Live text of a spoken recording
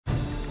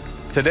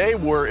Today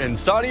we're in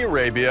Saudi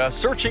Arabia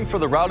searching for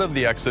the route of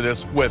the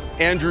Exodus with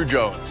Andrew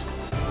Jones.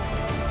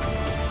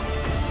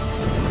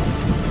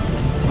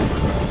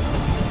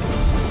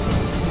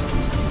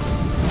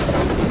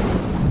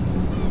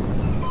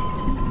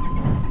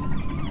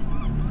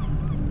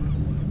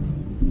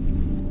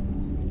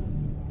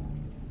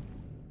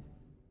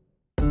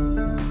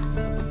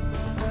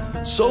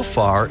 So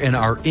far in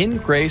our In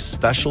Grace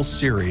special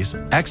series,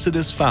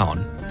 Exodus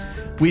Found,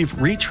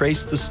 we've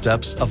retraced the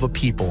steps of a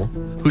people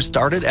who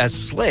started as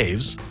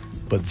slaves,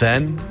 but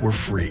then were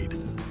freed.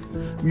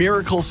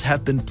 Miracles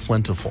have been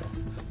plentiful,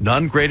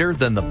 none greater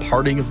than the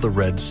parting of the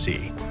Red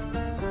Sea.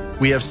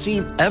 We have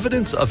seen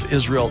evidence of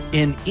Israel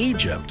in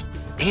Egypt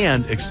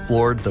and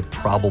explored the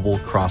probable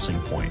crossing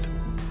point.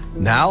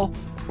 Now,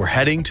 we're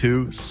heading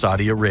to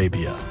Saudi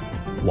Arabia.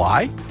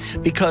 Why?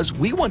 Because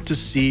we want to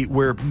see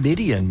where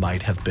Midian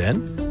might have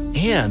been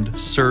and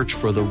search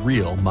for the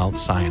real Mount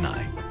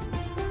Sinai.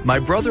 My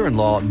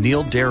brother-in-law,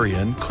 Neil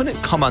Darian, couldn't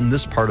come on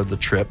this part of the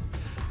trip,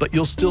 but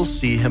you'll still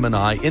see him and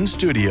I in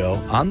studio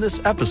on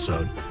this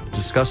episode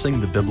discussing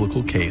the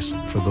biblical case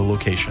for the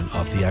location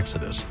of the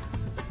Exodus.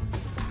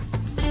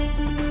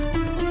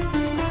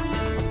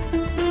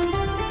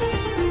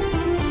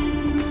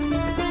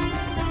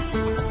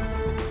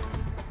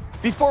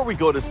 Before we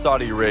go to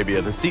Saudi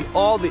Arabia to see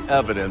all the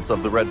evidence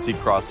of the Red Sea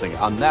crossing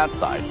on that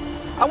side,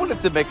 I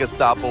wanted to make a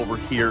stop over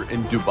here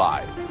in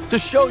Dubai to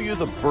show you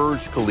the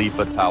Burj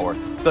Khalifa Tower,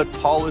 the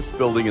tallest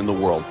building in the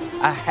world,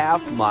 a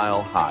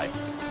half-mile high.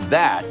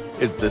 That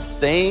is the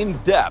same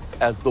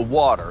depth as the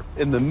water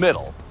in the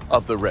middle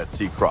of the Red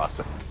Sea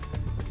crossing.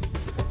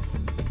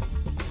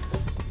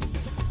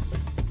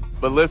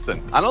 But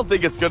listen, I don't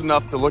think it's good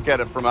enough to look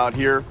at it from out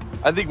here.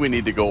 I think we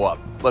need to go up.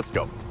 Let's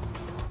go.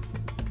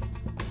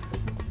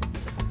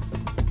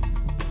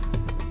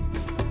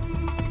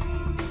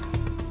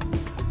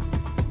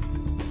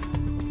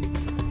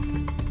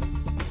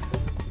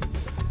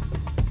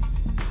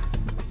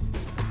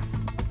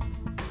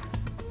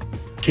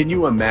 Can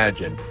you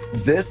imagine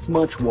this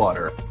much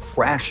water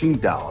crashing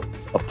down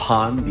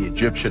upon the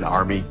Egyptian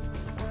army?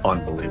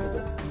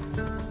 Unbelievable.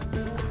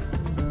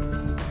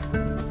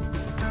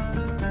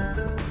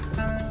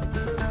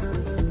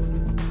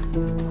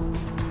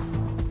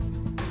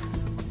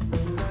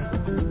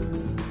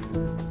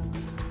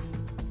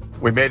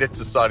 We made it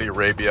to Saudi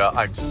Arabia.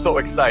 I'm so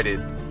excited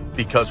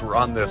because we're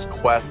on this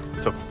quest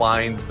to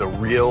find the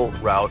real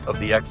route of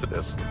the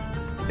Exodus.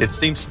 It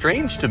seems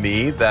strange to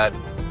me that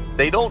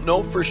they don't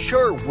know for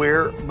sure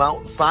where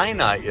Mount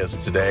Sinai is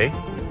today,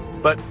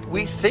 but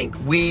we think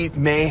we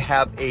may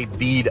have a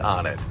bead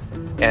on it.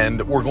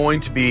 And we're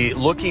going to be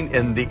looking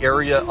in the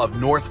area of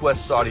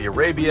northwest Saudi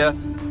Arabia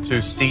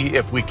to see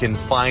if we can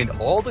find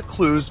all the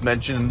clues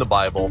mentioned in the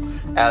Bible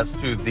as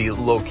to the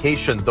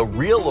location, the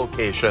real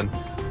location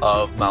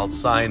of Mount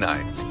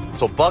Sinai.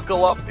 So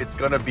buckle up, it's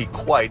going to be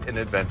quite an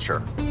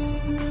adventure.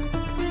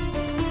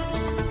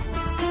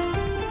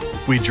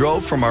 We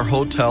drove from our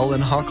hotel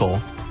in Huckle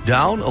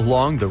down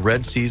along the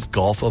Red Sea's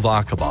Gulf of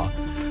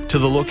Aqaba to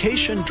the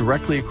location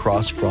directly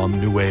across from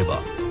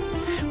Nueva.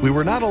 We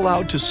were not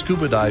allowed to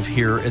scuba dive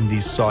here in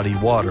these Saudi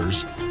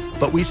waters,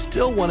 but we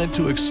still wanted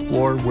to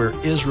explore where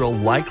Israel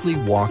likely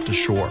walked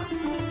ashore.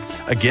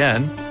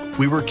 Again,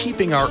 we were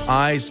keeping our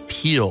eyes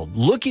peeled,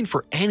 looking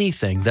for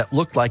anything that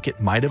looked like it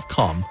might have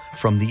come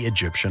from the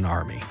Egyptian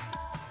army.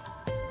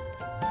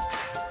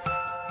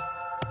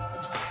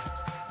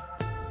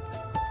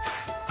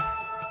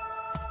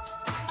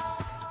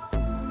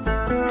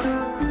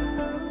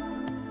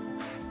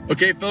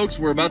 Okay, folks,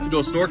 we're about to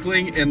go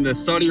snorkeling in the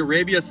Saudi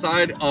Arabia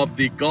side of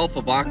the Gulf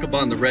of Aqaba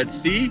on the Red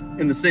Sea,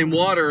 in the same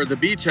water, the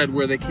beachhead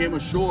where they came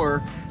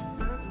ashore.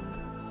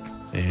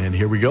 And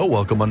here we go.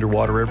 Welcome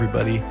underwater,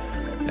 everybody.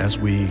 As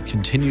we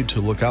continued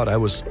to look out, I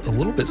was a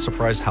little bit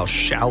surprised how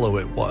shallow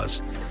it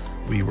was.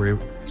 We were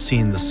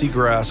seeing the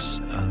seagrass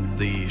and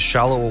the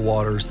shallow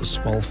waters, the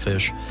small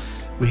fish.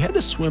 We had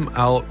to swim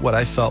out what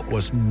I felt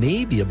was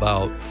maybe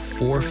about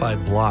 4 or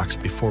 5 blocks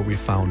before we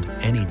found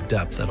any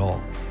depth at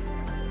all.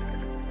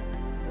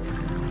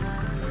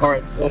 All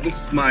right, so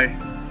this is my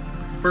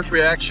first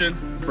reaction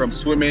from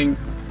swimming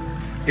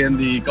in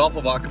the Gulf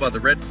of Aqaba, the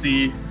Red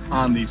Sea,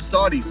 on the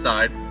Saudi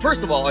side.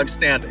 First of all, I'm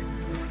standing.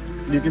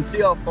 You can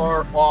see how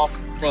far off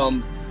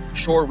from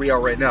shore we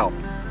are right now.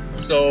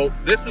 So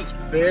this is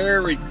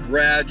very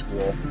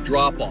gradual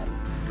drop off.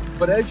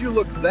 But as you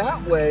look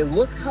that way,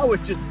 look how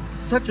it's just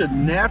such a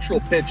natural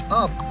pitch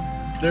up.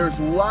 There's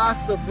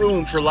lots of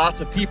room for lots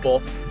of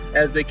people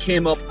as they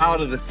came up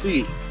out of the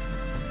sea.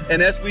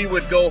 And as we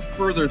would go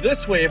further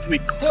this way, if we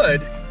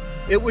could,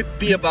 it would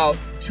be about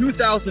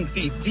 2,000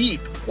 feet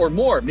deep or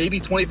more, maybe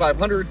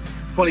 2,500,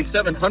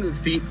 2,700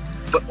 feet,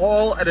 but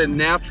all at a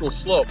natural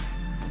slope.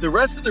 The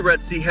rest of the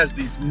Red Sea has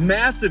these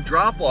massive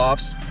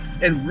drop-offs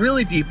and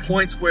really deep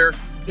points where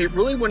it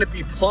really wouldn't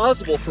be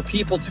plausible for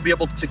people to be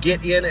able to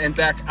get in and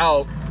back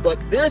out. But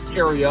this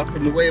area,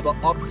 from the way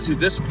up to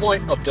this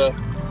point of the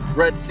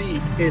Red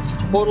Sea, it's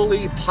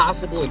totally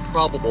possible and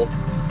probable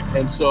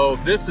And so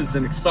this is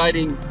an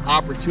exciting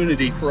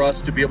opportunity for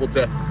us to be able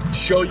to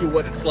show you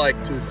what it's like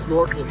to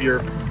snorkel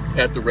here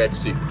at the Red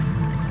Sea.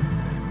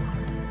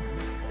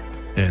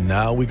 And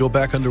now we go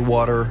back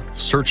underwater,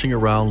 searching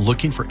around,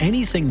 looking for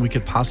anything we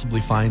could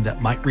possibly find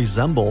that might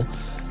resemble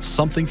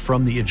something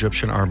from the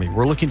Egyptian army.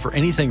 We're looking for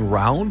anything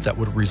round that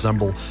would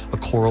resemble a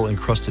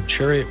coral-encrusted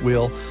chariot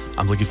wheel.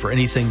 I'm looking for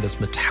anything that's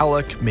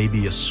metallic,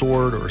 maybe a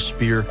sword or a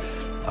spear,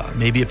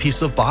 maybe a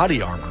piece of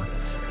body armor.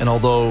 And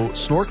although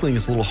snorkeling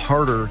is a little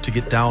harder to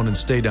get down and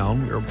stay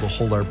down, we're able to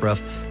hold our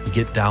breath and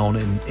get down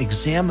and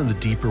examine the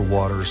deeper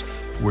waters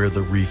where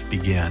the reef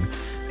began.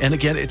 And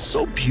again, it's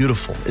so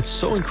beautiful. It's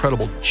so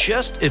incredible.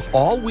 Just if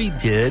all we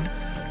did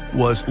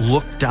was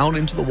look down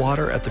into the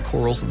water at the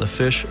corals and the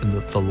fish and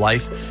the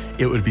life,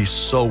 it would be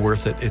so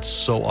worth it. It's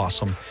so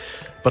awesome.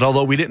 But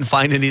although we didn't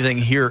find anything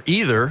here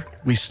either,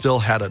 we still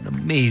had an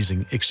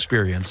amazing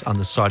experience on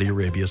the Saudi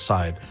Arabia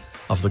side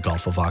of the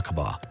Gulf of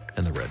Aqaba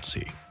and the Red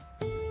Sea.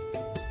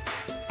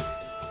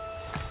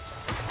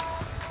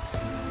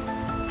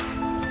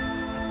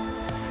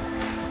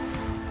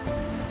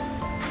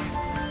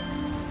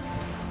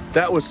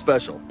 That was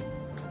special,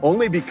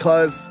 only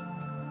because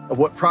of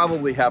what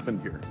probably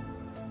happened here.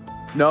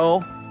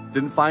 No,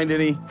 didn't find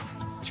any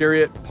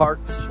chariot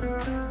parts,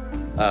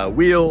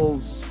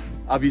 wheels.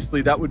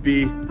 Obviously, that would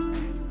be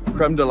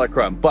creme de la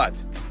creme.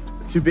 But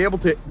to be able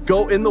to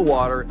go in the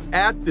water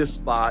at this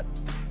spot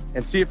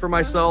and see it for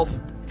myself,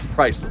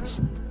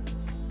 priceless.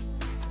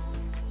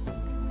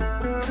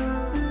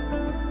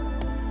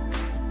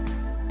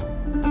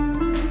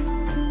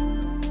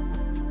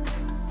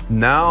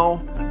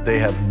 Now they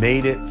have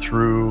made it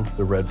through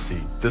the Red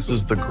Sea. This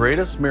is the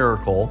greatest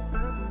miracle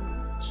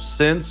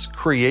since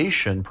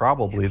creation,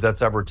 probably,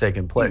 that's ever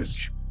taken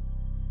place.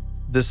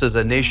 This is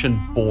a nation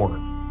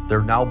born.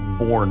 They're now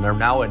born. They're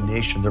now a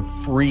nation. They're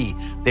free.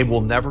 They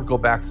will never go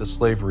back to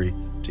slavery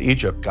to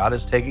Egypt. God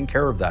is taking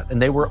care of that.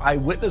 And they were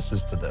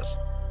eyewitnesses to this.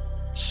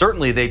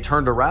 Certainly, they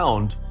turned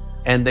around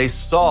and they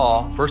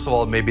saw, first of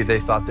all, maybe they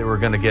thought they were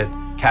going to get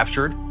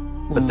captured,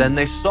 but then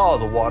they saw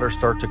the water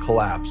start to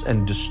collapse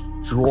and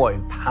destroy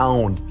and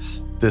pound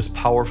this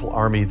powerful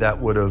army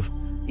that would have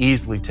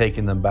easily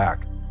taken them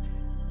back.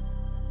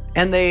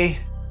 And they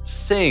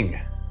sing.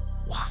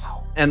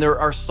 Wow. And there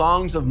are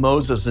songs of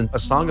Moses and a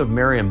song of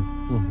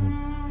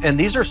Miriam. And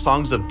these are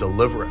songs of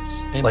deliverance.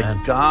 Amen.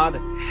 Like God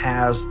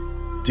has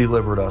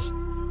delivered us.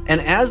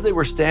 And as they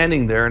were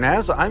standing there, and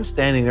as I'm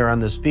standing there on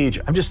this beach,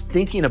 I'm just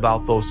thinking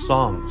about those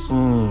songs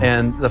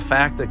and the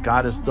fact that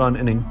God has done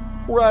an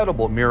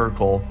incredible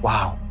miracle.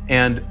 Wow.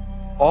 And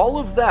all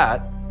of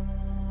that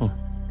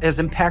has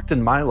impacted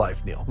my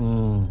life,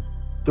 Neil.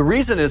 The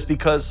reason is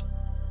because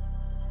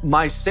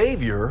my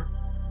Savior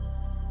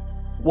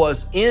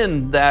was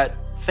in that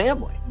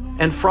family.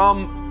 And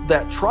from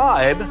that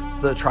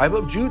tribe, the tribe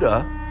of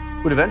Judah,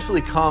 would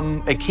eventually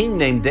come a king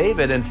named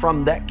David, and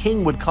from that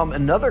king would come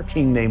another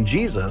king named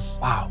Jesus.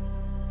 Wow.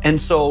 And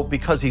so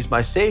because he's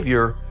my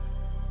Savior,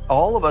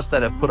 all of us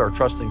that have put our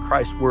trust in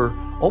Christ were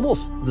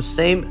almost the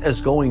same as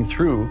going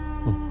through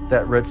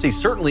that Red Sea.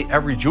 Certainly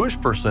every Jewish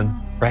person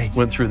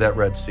went through that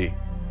Red Sea.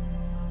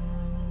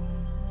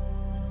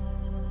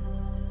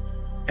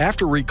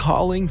 After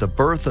recalling the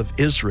birth of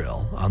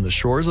Israel on the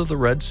shores of the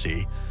Red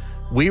Sea,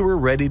 we were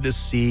ready to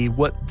see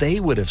what they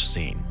would have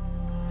seen.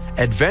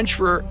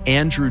 Adventurer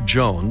Andrew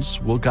Jones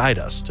will guide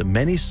us to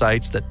many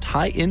sites that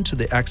tie into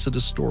the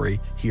Exodus story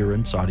here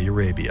in Saudi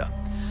Arabia.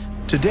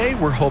 Today,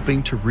 we're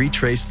hoping to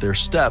retrace their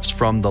steps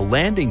from the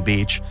landing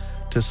beach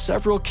to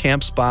several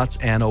camp spots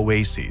and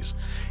oases,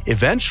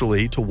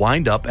 eventually to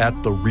wind up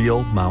at the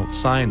real Mount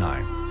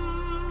Sinai.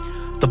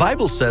 The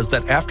Bible says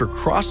that after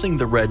crossing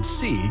the Red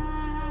Sea,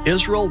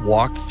 Israel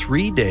walked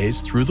 3 days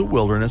through the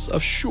wilderness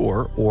of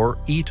Shur or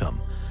Etam,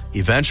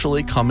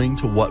 eventually coming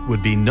to what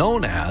would be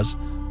known as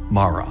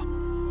Marah.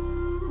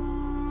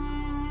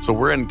 So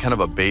we're in kind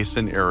of a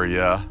basin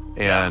area,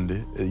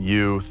 and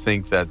you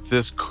think that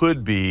this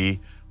could be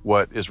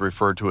what is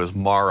referred to as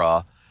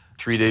Marah,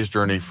 3 days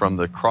journey from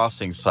the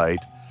crossing site.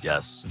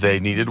 Yes.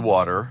 They needed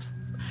water.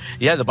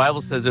 Yeah, the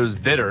Bible says it was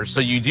bitter. So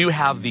you do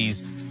have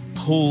these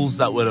pools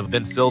that would have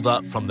been filled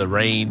up from the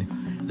rain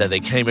that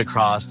they came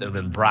across and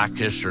been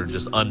brackish or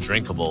just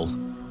undrinkable.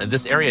 And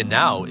this area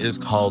now is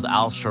called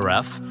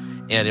Al-Sharaf,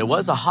 and it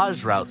was a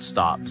Hajj route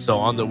stop. So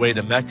on the way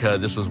to Mecca,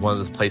 this was one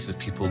of the places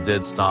people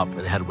did stop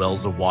and had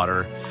wells of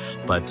water.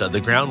 But the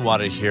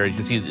groundwater here, you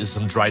can see there's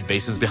some dried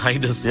basins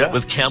behind us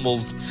with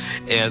camels.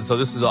 And so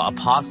this is a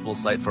possible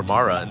site for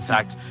Marah. In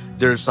fact,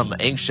 there's some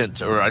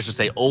ancient, or I should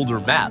say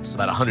older maps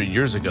about 100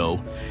 years ago,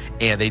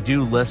 and they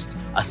do list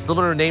a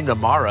similar name to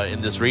Marah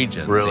in this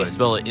region. Really? They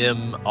spell it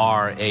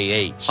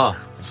M-R-A-H.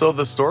 So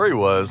the story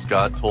was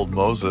God told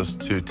Moses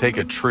to take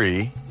a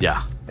tree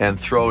and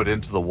throw it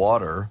into the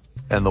water,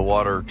 and the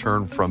water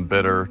turned from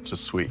bitter to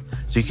sweet.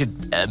 So you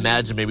could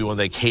imagine maybe one of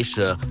the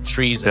acacia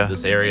trees in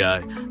this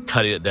area,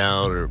 cutting it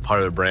down or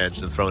part of the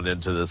branch and throwing it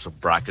into this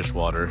brackish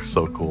water.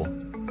 So cool.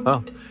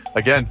 Oh,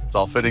 again, it's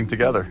all fitting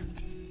together.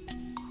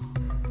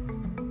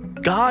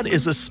 God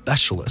is a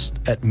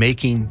specialist at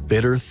making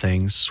bitter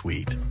things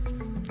sweet.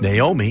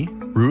 Naomi,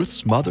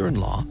 Ruth's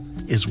mother-in-law,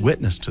 is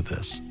witness to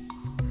this.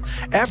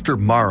 After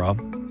Marah,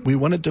 we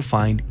wanted to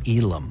find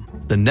Elim,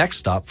 the next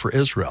stop for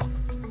Israel.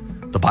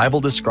 The Bible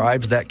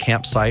describes that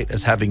campsite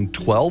as having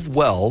 12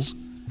 wells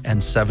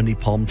and 70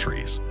 palm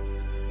trees.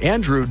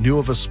 Andrew knew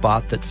of a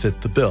spot that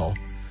fit the bill,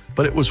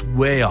 but it was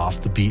way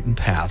off the beaten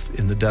path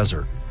in the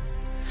desert.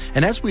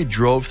 And as we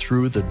drove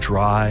through the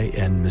dry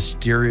and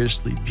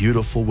mysteriously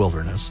beautiful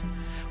wilderness,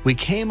 we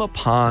came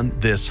upon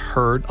this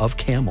herd of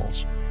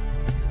camels.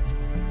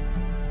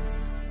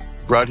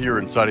 We're out here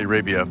in Saudi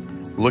Arabia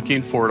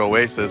looking for an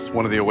oasis,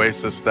 one of the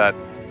oases that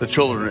the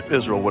children of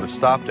Israel would have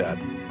stopped at.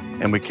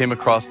 And we came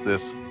across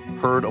this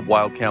herd of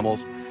wild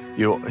camels.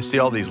 You see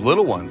all these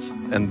little ones,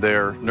 and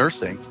they're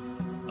nursing.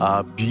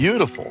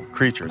 Beautiful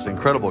creatures,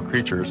 incredible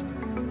creatures.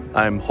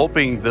 I'm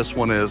hoping this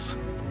one is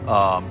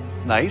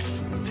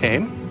nice,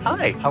 tame.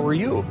 Hi, how are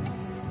you?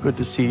 Good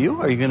to see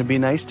you. Are you going to be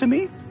nice to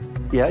me?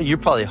 Yeah, you're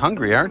probably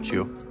hungry, aren't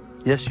you?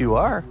 Yes, you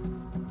are.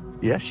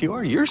 Yes, you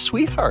are. You're a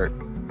sweetheart.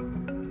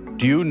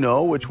 Do you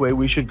know which way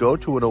we should go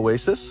to an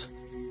oasis?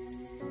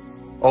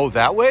 Oh,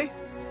 that way?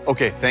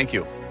 Okay, thank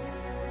you.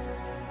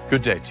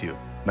 Good day to you,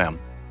 ma'am.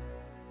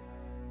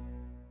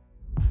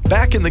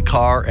 Back in the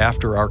car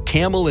after our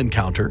camel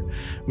encounter,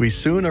 we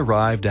soon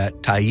arrived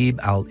at Taib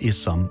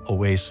al-Isam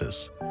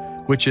Oasis,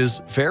 which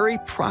is very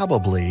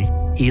probably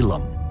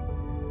Elim.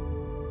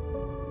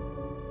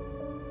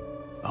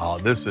 Oh,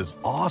 this is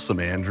awesome,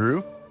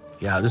 Andrew.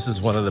 Yeah, this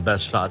is one of the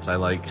best shots I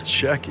like.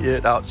 Check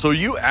it out. So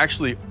you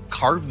actually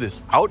carved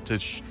this out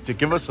to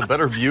give us a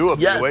better view of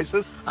the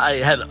oasis? I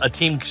had a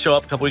team show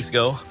up a couple weeks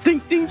ago.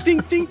 Ding, ding, ding,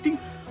 ding, ding.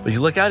 But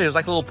you look out here, it's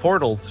like a little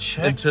portal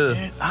into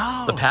it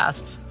out. the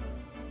past.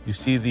 You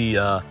see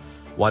the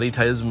Wadi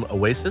Taizim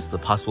Oasis, the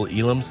possible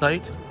Elim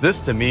site. This,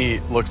 to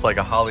me, looks like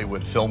a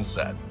Hollywood film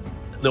set.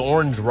 The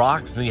orange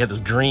rocks, and then you have this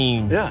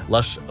green,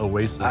 lush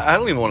oasis. I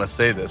don't even want to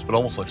say this, but it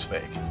almost looks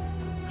fake.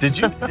 Did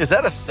you? Is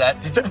that a set?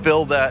 Did you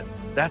build that?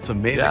 That's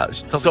amazing. Yeah.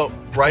 So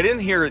right in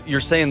here, you're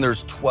saying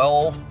there's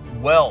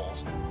 12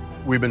 wells.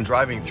 We've been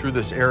driving through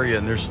this area,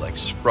 and there's like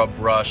scrub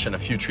brush and a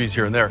few trees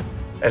here and there.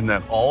 And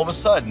then all of a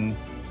sudden,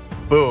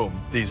 boom,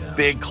 these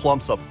big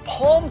clumps of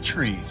palm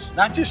trees,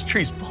 not just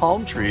trees,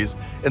 palm trees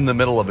in the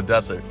middle of a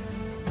desert.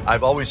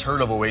 I've always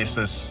heard of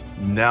oasis.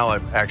 Now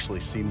I've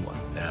actually seen one.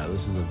 Yeah,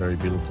 this is a very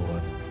beautiful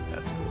one.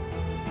 That's cool.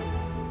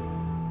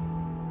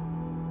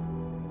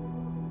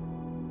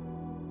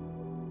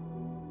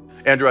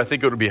 Andrew, I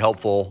think it would be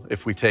helpful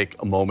if we take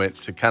a moment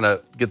to kind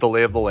of get the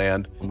lay of the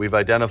land. We've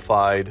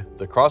identified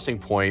the crossing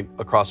point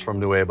across from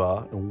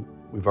Nu'eba, and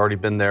we've already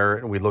been there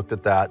and we looked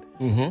at that.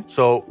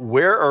 So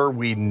where are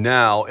we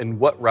now, and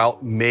what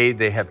route may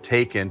they have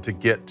taken to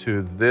get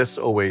to this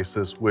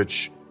oasis,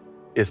 which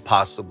is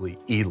possibly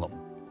Elim?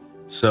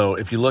 So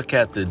if you look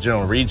at the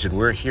general region,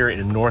 we're here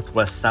in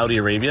northwest Saudi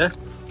Arabia,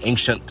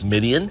 ancient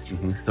Midian.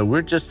 So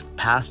we're just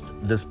past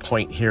this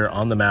point here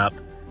on the map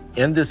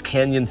in this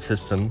canyon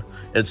system.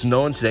 It's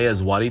known today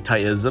as Wadi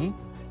Taizim,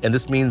 and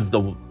this means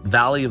the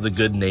Valley of the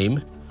Good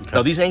Name.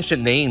 Now, these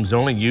ancient names are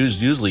only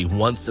used usually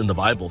once in the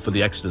Bible for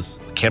the Exodus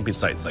camping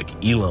sites like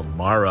Elim,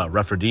 Marah,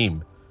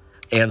 Rephidim.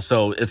 And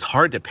so it's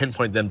hard to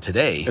pinpoint them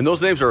today. And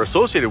those names are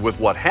associated with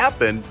what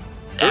happened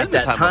at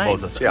that time.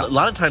 Of Moses. A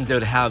lot of times they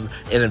would have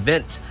an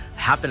event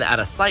happen at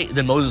a site,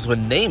 then Moses would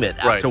name it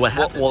after what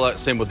happened. Well,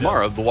 same with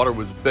Marah. The water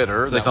was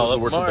bitter. So they call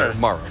it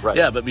Marah, right?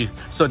 Yeah, but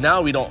so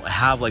now we don't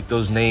have like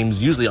those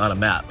names usually on a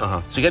map.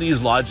 So you got to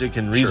use logic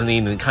and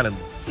reasoning and kind of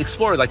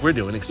explore like we're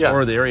doing,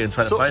 explore the area and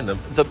try to find them.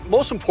 The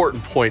most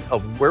important point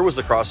of where was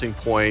the crossing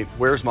point,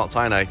 where's Mount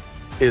Sinai,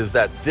 is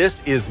that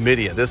this is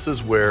Midian. This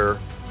is where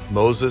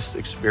Moses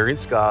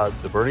experienced God,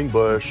 the burning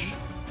bush,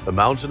 the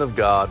mountain of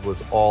God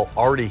was all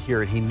already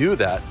here. And he knew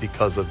that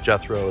because of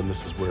Jethro, and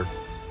this is where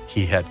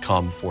he had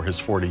come for his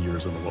 40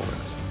 years in the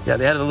wilderness. Yeah,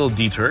 they had a little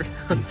detour,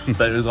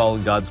 but it was all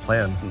God's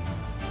plan.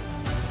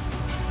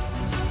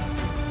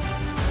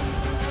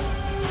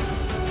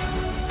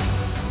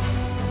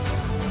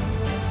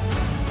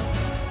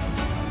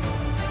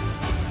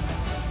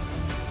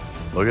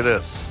 Look at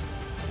this.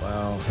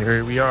 Wow,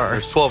 here we are.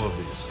 There's 12 of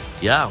these.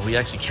 Yeah, we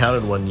actually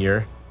counted one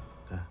year.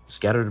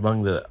 Scattered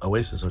among the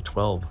oasis are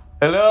 12.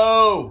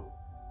 Hello!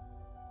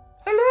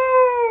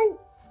 Hello!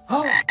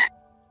 Oh.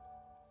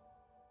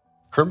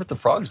 Kermit the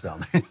Frog's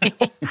down there.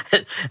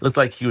 It looked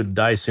like he would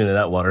die soon in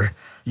that water.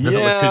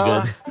 Doesn't look too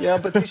good. Yeah,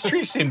 but these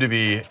trees seem to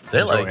be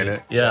enjoying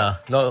it. Yeah,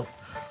 no,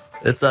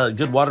 it's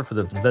good water for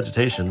the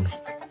vegetation.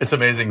 It's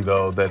amazing,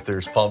 though, that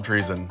there's palm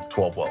trees and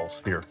 12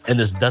 wells here. In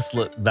this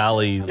desolate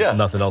valley,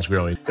 nothing else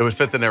growing. It would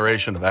fit the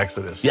narration of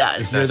Exodus. Yeah,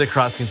 it's near the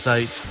crossing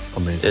site.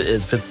 Amazing.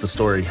 It fits the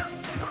story.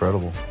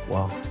 Incredible.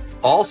 Wow.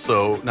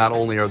 Also, not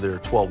only are there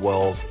 12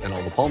 wells and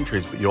all the palm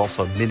trees, but you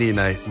also have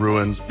Midianite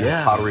ruins and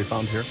pottery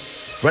found here.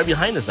 Right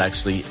behind us,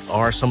 actually,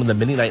 are some of the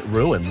Midianite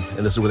ruins, and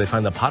this is where they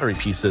find the pottery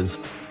pieces.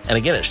 And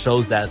again, it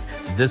shows that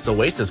this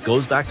oasis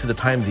goes back to the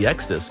time of the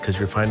Exodus, because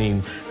you're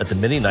finding that the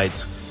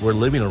Midianites were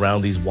living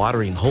around these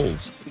watering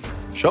holes.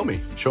 Show me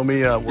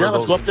where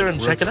let's go up there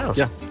and check it out.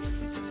 Yeah.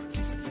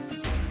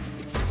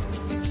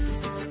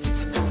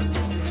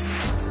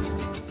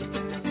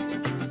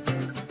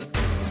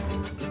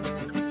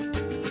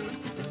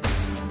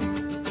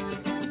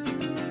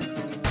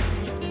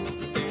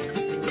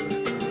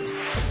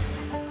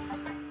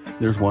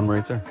 There's one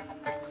right there.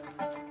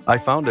 I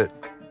found it.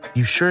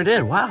 You sure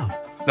did. Wow.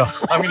 No,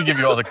 I'm going to give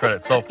you all the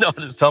credit. So No,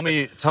 tell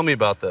me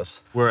about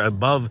this. We're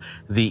above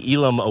the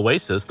Elam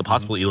Oasis, the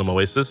possible Elam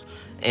Oasis,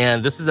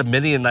 and this is a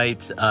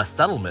Midianite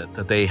settlement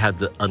that they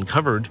had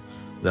uncovered.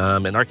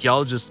 And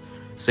archaeologists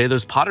say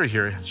there's pottery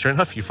here. Sure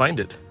enough, you find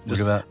it. Look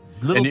at that.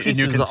 Little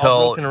pieces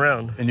all broken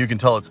around. And you can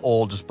tell it's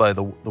old just by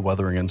the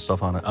weathering and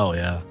stuff on it. Oh,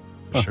 yeah,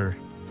 for sure.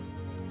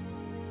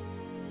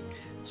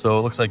 So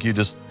it looks like you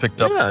just picked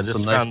up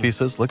some nice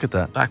pieces. Look at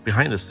that. Back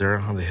behind us there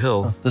on the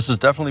hill. This is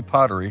definitely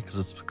pottery because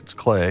it's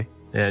clay.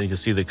 Yeah, you can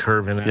see the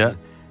curve in it. Yeah.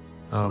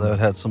 So that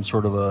had some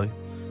sort of a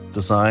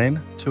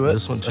design to it.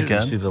 This one too, again.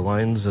 you see the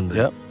lines and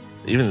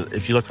even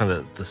if you look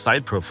on the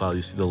side profile,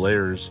 you see the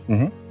layers.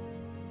 Mm-hmm.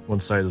 One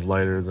side is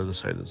lighter, the other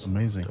side is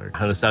amazing. dark.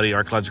 In the Saudi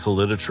archaeological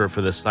literature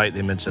for this site,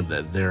 they mentioned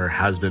that there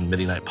has been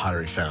Midianite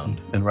pottery found.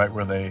 And right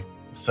where they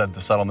said the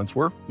settlements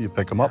were, you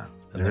pick them up,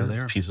 and there they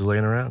are. Pieces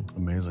laying around.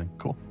 Amazing,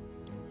 cool.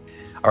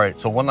 All right,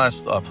 so one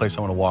last place I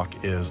want to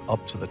walk is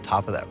up to the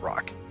top of that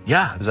rock.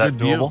 Yeah, is that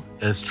doable?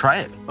 Let's try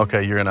it.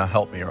 Okay, you're gonna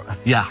help me.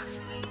 Yeah,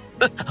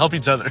 help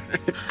each other.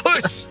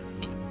 Push.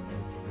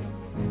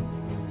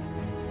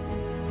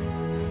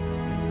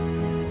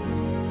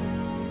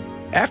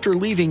 After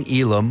leaving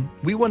Elam,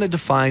 we wanted to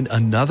find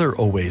another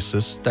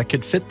oasis that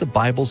could fit the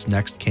Bible's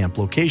next camp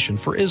location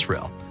for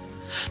Israel.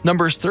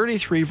 Numbers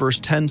 33 verse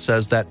 10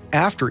 says that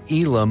after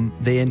Elam,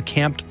 they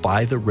encamped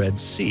by the Red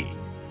Sea.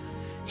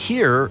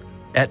 Here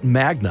at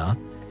Magna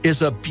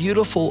is a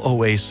beautiful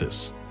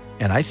oasis,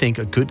 and I think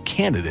a good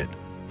candidate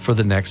for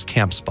the next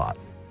camp spot.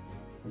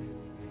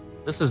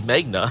 This is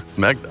Magna.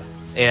 Magna.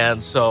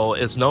 And so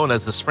it's known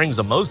as the Springs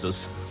of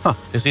Moses. Huh.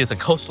 You see, it's a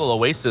coastal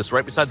oasis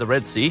right beside the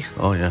Red Sea.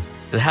 Oh, yeah.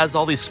 It has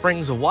all these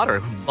springs of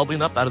water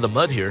bubbling up out of the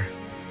mud here.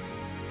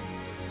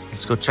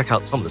 Let's go check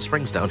out some of the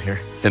springs down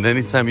here. And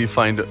anytime you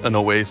find an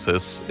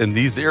oasis in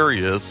these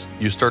areas,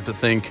 you start to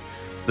think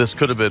this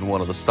could have been one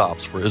of the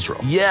stops for Israel.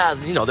 Yeah,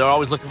 you know, they're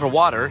always looking for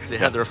water. They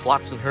had their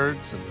flocks and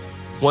herds and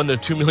 1 to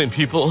 2 million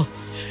people.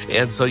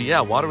 And so,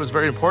 yeah, water was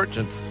very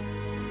important.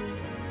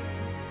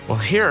 Well,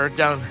 here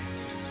down,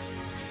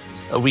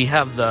 we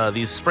have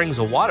these springs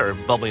of water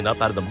bubbling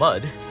up out of the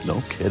mud.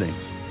 No kidding.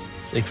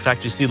 In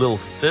fact, you see little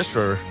fish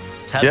or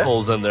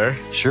tadpoles in there.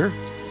 Sure.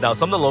 Now,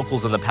 some of the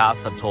locals in the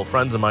past have told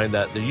friends of mine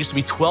that there used to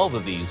be 12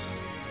 of these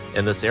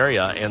in this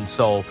area. And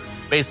so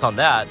based on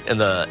that, in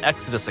the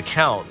Exodus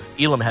account,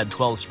 Elam had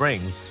 12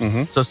 springs.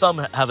 Mm-hmm. So some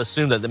have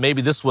assumed that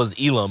maybe this was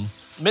Elam.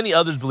 Many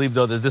others believe,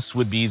 though, that this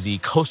would be the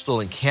coastal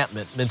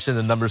encampment mentioned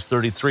in Numbers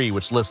 33,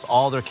 which lists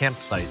all their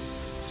campsites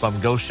from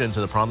Goshen to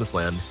the Promised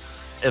Land.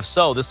 If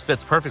so, this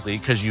fits perfectly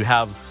because you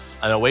have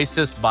an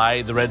oasis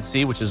by the Red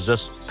Sea, which is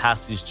just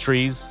past these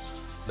trees.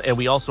 And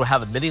we also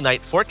have a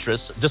Midianite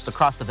fortress just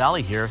across the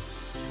valley here.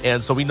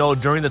 And so we know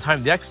during the time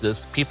of the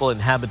Exodus, people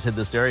inhabited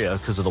this area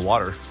because of the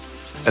water.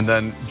 And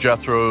then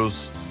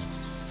Jethro's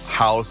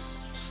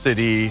house,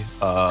 city.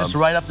 Just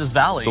right up this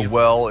valley. The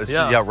well, is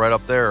right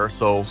up there.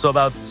 So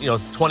about,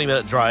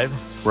 20-minute drive.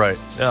 Right.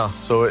 Yeah.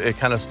 So it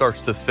kind of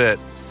starts to fit.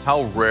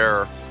 How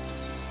rare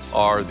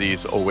are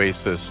these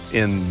oases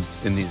in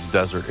these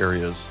desert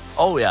areas?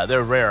 Oh, yeah,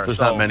 they're rare. There's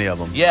not many of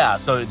them. Yeah,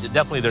 so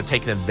definitely they're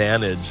taking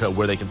advantage of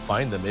where they can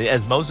find them.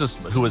 As Moses,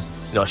 who was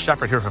a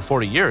shepherd here for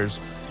 40 years,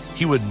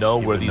 he would know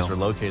where these were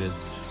located.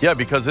 Yeah,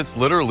 because it's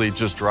literally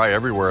just dry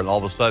everywhere, and all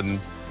of a sudden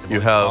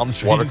you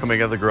have water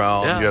coming out of the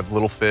ground, you have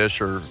little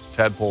fish or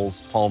tadpoles,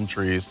 palm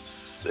trees.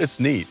 It's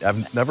neat.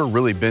 I've never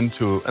really been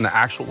to an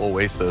actual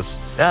oasis.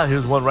 Yeah,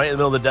 here's one right in the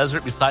middle of the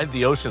desert beside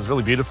the ocean. It's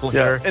really beautiful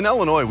here. In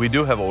Illinois, we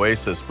do have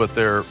oasis, but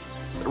they're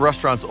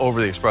restaurants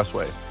over the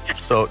expressway.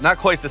 So not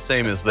quite the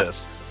same as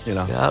this,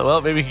 Yeah,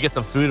 well, maybe we could get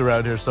some food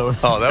around here. So.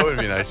 Oh, that would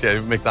be nice. Yeah,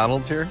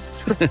 McDonald's here.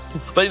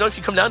 But if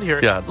you come down here,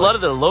 a lot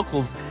of the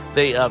locals,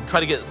 they try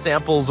to get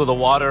samples of the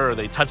water, or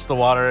they touch the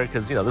water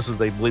because this is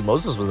they believe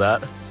Moses was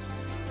at.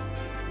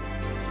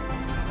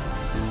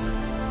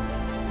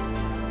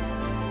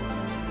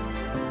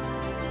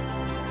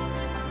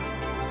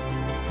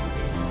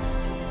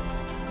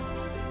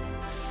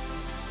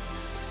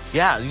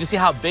 Yeah, you can see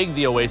how big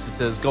the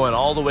oasis is, going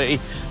all the way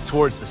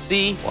towards the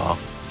sea. Wow.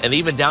 And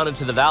even down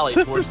into the valley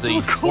towards the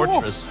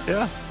fortress.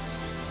 Yeah.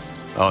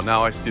 Oh,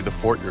 now I see the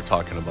fort you're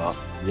talking about.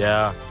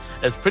 Yeah,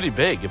 it's pretty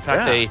big. In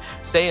fact, they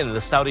say in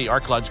the Saudi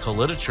archaeological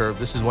literature,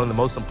 this is one of the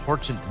most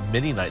important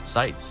Midianite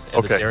sites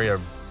in this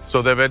area.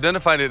 So they've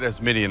identified it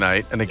as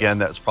Midianite, and again,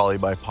 that's probably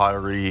by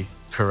pottery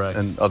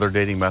and other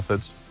dating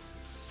methods.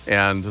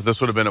 And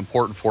this would have been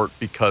important for it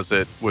because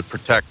it would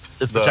protect.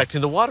 It's protecting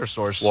the water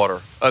source.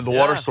 Water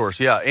source,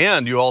 yeah.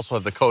 And you also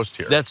have the coast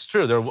here. That's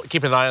true. They're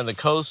keeping an eye on the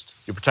coast.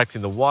 You're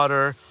protecting the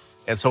water.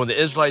 And so when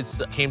the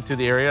Israelites came through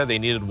the area, they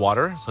needed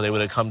water, so they would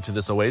have come to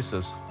this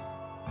oasis.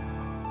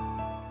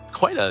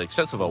 Quite an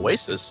extensive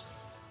oasis.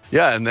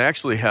 Yeah, and they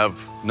actually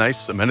have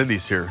nice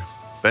amenities here.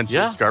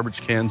 Benches,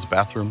 garbage cans,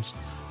 bathrooms.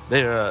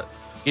 They're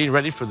getting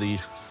ready for the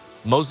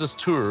Moses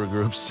tour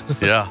groups.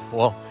 Yeah,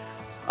 well,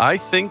 I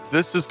think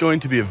this is going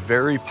to be a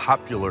very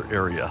popular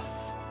area.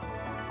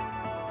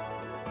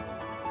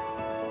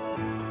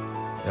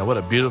 Yeah, what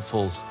a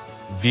beautiful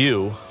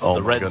view of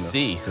the my Red goodness.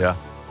 Sea. Yeah.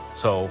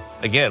 So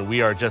again,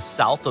 we are just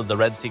south of the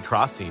Red Sea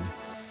crossing.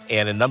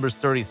 And in Numbers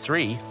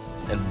 33,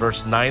 in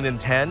verse 9 and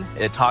 10,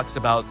 it talks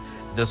about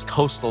this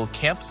coastal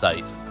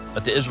campsite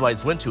that the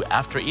Israelites went to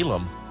after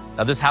Elim.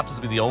 Now, this happens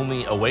to be the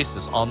only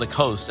oasis on the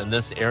coast in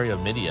this area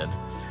of Midian.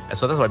 And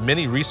so that's why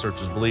many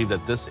researchers believe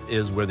that this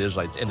is where the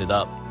Israelites ended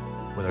up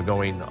when they're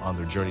going on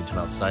their journey to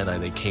Mount Sinai.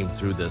 They came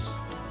through this.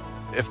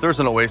 If there's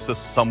an oasis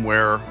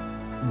somewhere,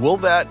 will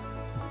that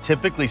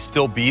typically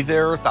still be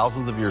there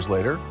thousands of years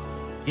later?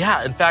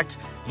 Yeah, in fact,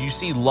 you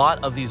see a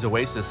lot of these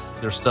oases,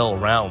 they're still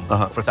around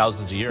for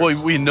thousands of years.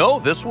 Well, we know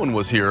this one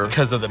was here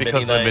because of the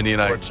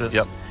Midianite fortress.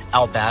 Yep.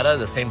 Al-Bada,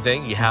 the same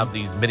thing. You have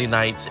these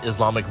Midianite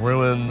Islamic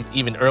ruins,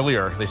 even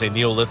earlier, they say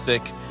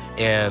Neolithic,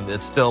 and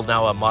it's still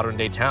now a modern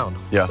day town.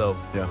 Yeah. So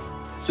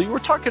you were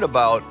talking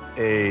about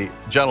a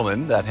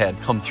gentleman that had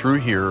come through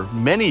here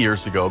many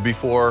years ago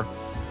before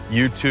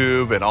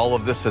YouTube and all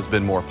of this has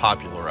been more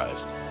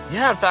popularized.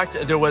 yeah, in fact,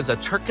 there was a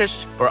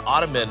Turkish or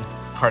Ottoman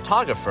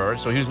cartographer,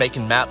 so he was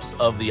making maps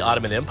of the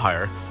Ottoman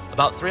Empire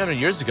about 300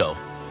 years ago,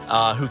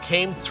 who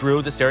came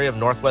through this area of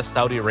northwest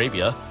Saudi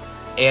Arabia,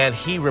 and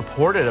he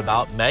reported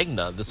about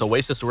Magna, this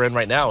oasis we're in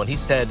right now, and he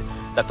said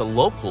that the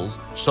locals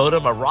showed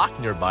him a rock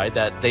nearby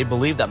that they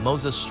believed that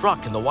Moses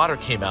struck and the water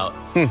came out.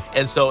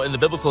 And so in the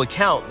biblical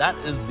account, that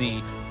is the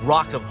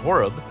rock of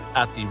Horeb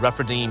at the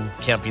Rephidim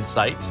camping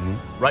site,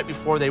 right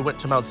before they went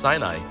to Mount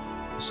Sinai.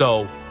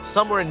 So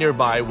somewhere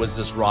nearby was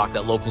this rock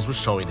that locals were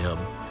showing him.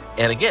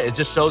 And again, it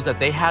just shows that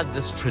they had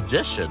this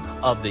tradition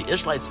of the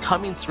Israelites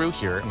coming through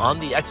here on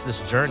the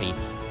Exodus journey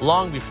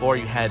long before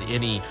you had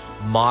any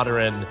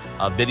modern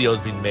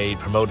videos being made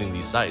promoting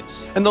these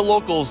sites. And the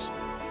locals,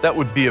 that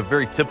would be a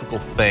very typical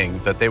thing,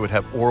 that they would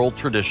have oral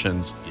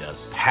traditions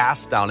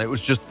passed down. It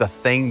was just the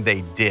thing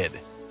they did.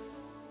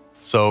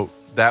 So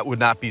that would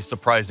not be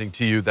surprising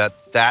to you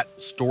that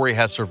that story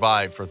has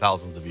survived for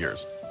thousands of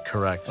years.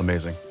 Correct.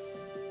 Amazing.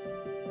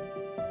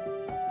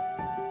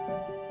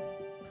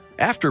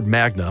 After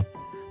Magna,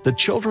 the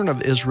children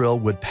of Israel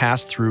would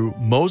pass through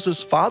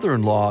Moses'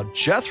 father-in-law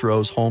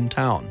Jethro's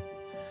hometown.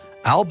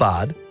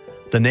 Albad,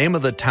 the name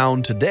of the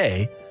town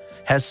today,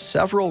 has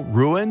several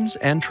ruins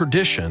and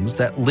traditions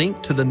that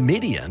link to the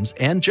Midians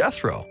and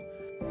Jethro.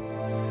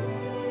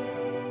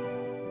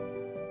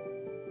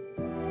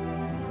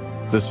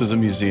 This is a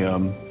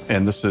museum,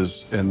 and this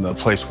is in the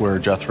place where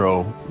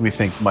Jethro, we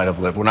think, might have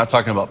lived. We're not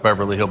talking about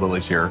Beverly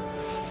Hillbillies here.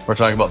 We're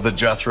talking about the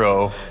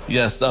Jethro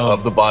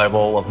of the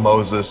Bible, of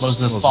Moses'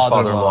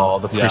 father-in-law,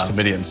 the priest of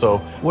Midian. So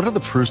what are the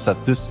proofs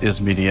that this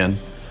is Midian?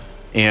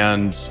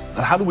 And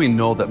how do we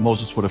know that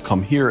Moses would have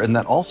come here? And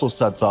that also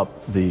sets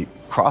up the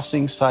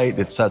crossing site.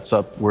 It sets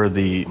up where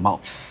the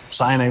Mount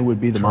Sinai would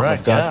be, the mountain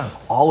of God. Yeah.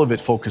 All of it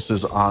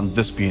focuses on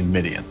this being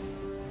Midian.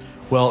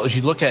 Well, if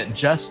you look at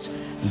just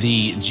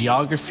the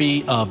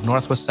geography of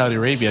northwest Saudi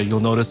Arabia, you'll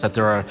notice that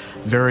there are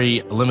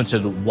very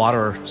limited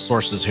water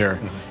sources here,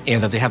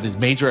 and that they have these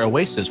major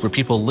oases where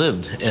people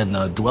lived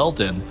and dwelled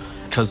in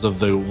because of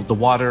the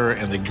water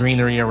and the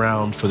greenery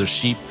around for their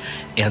sheep.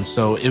 And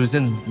so it was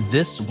in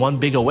this one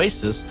big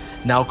oasis,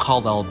 now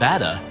called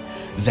Al-Bada,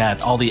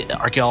 that all the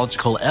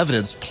archaeological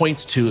evidence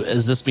points to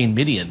as this being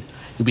Midian.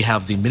 We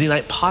have the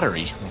Midianite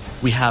pottery.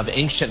 We have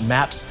ancient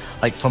maps,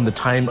 like from the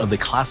time of the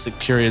classic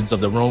periods of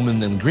the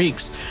Roman and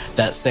Greeks,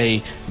 that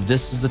say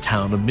this is the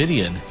town of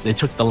Midian. They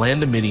took the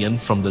land of Midian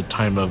from the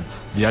time of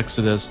the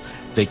Exodus,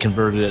 they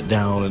converted it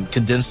down and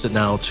condensed it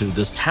now to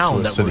this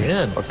town that we're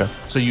in. Okay.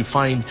 So you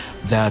find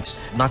that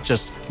not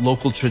just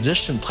local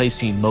tradition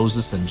placing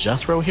Moses and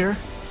Jethro here,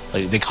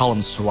 like they call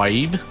him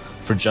Swaib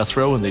for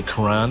Jethro in the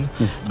Quran,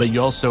 but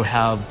you also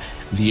have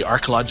the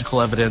archaeological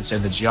evidence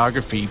and the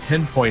geography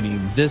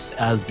pinpointing this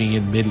as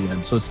being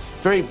Midian. So it's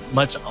very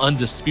much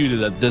undisputed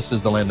that this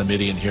is the land of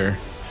Midian here.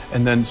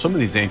 And then some of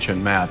these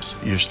ancient maps,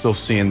 you're still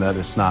seeing that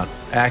it's not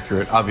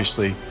accurate.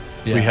 Obviously,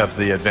 we have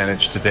the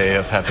advantage today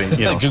of having,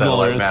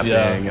 satellite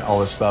mapping, all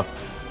this stuff.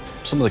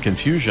 Some of the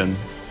confusion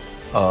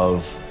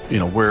of,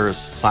 where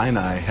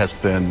Sinai has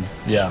been,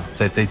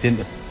 that they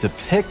didn't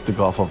depict the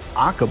Gulf of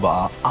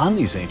Aqaba on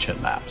these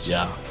ancient maps.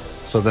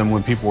 So then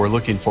when people were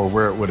looking for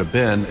where it would have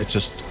been, it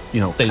just,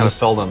 kind of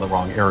fell in the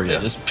wrong area.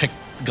 They just picked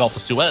the Gulf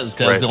of Suez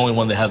because it's the only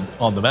one they had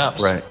on the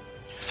maps. Right.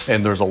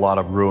 And there's a lot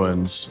of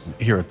ruins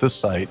here at this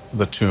site,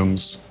 the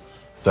tombs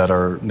that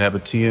are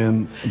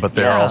Nabatean, but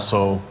they're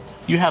also...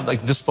 You have,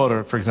 like, this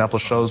photo, for example,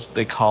 shows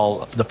they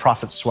call the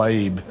Prophet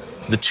Swaib,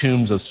 the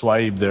tombs of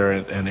Swaib there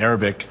in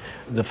Arabic.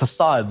 The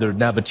facade, they're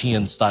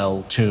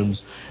Nabatean-style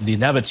tombs. The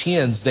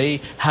Nabateans,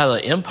 they had an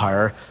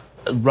empire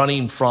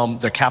running from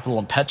their capital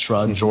in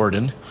Petra,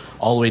 Jordan,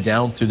 all the way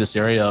down through this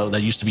area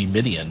that used to be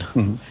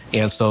Midian.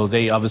 And so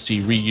they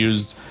obviously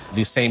reused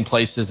the same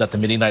places that the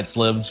Midianites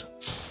lived,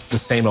 the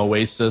same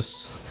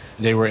oasis.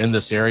 They were in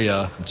this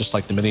area just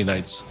like the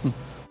Midianites.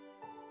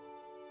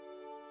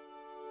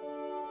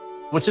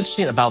 What's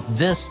interesting about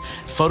this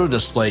photo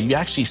display, you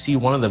actually see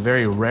one of the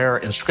very rare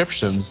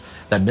inscriptions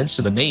that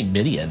mention the name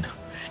Midian.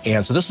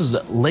 And so this was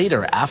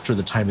later after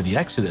the time of the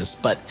Exodus,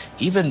 but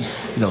even,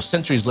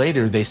 centuries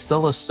later, they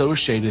still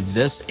associated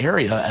this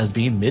area as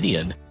being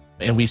Midian.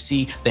 And we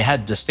see they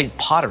had distinct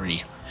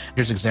pottery.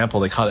 Here's an example,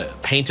 they call it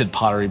painted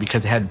pottery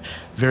because they had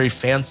very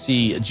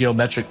fancy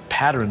geometric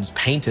patterns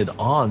painted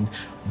on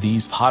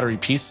these pottery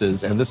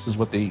pieces. And this is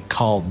what they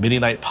call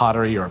Midianite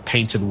pottery or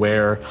painted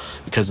ware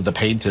because of the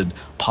painted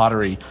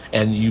pottery.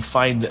 And you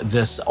find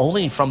this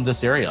only from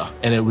this area.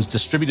 And it was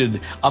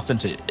distributed up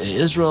into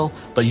Israel,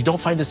 but you don't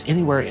find this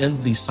anywhere in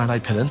the Sinai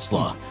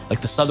Peninsula,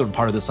 like the southern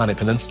part of the Sinai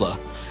Peninsula,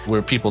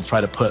 where people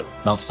try to put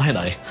Mount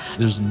Sinai.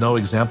 There's no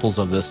examples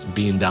of this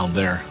being down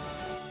there.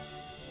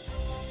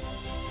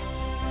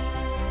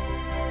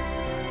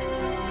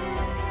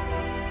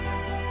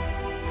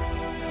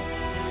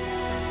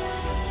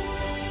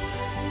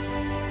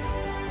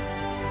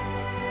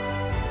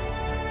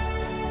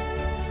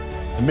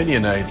 The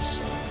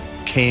Midianites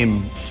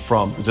came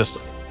from, just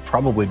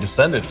probably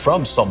descended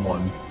from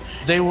someone.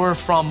 They were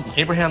from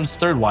Abraham's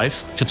third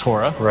wife,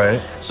 Keturah.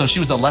 Right. So she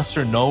was the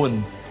lesser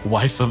known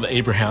wife of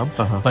Abraham,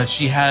 but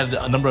she had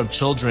a number of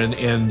children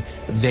and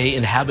they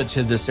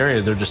inhabited this area,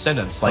 their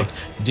descendants, like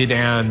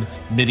Dedan,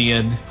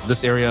 Midian,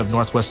 this area of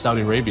northwest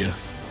Saudi Arabia.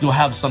 You'll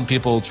have some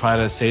people try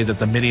to say that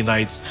the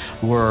Midianites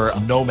were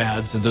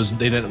nomads and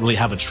they didn't really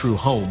have a true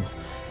home.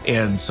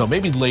 And so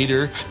maybe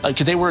later,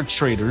 because they were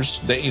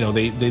traders, they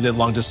did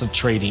long distance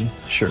trading.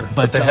 Sure,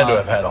 but they had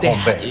to have had a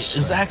home base.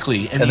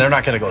 Exactly. And they're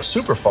not going to go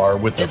super far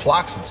with their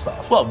flocks and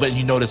stuff. Well, but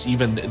you notice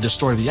even the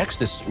story of the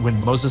Exodus, when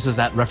Moses is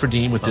at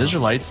Rephidim with the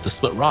Israelites, the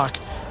split rock,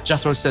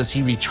 Jethro says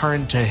he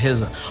returned to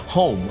his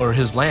home or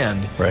his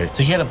land. Right.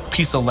 So he had a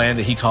piece of land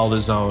that he called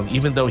his own,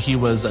 even though he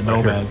was a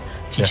nomad.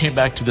 He came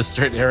back to this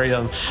certain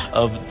area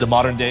of the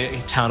modern day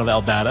town of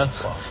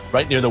Al-Bada,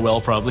 right near the well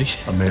probably.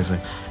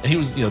 Amazing. And he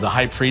was, the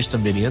high priest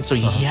of Midian, so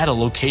he had a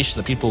location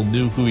that people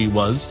knew who he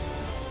was.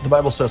 The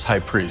Bible says high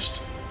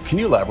priest. Can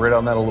you elaborate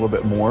on that a little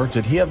bit more?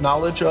 Did he have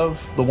knowledge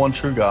of the one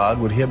true God?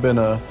 Would he have been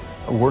a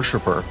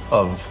worshiper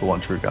of the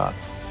one true God?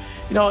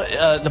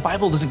 The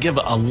Bible doesn't give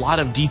a lot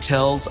of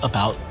details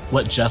about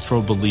what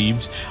Jethro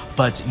believed,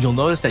 but you'll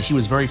notice that he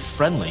was very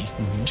friendly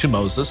to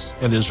Moses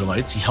and the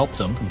Israelites. He helped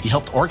them. He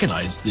helped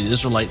organize the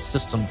Israelite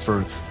system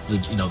for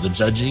the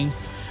judging.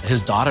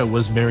 His daughter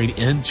was married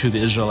into the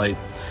Israelite,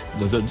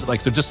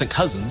 like their distant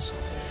cousins.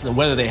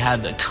 Whether they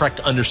had the correct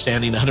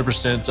understanding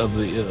 100%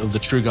 of the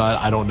true God,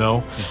 I don't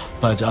know.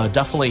 But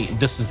definitely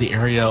this is the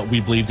area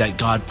we believe that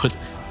God put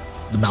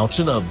the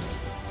mountain of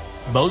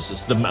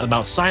Moses, the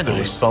Mount Sinai. There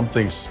was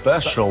something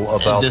special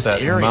about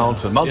that area.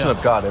 mountain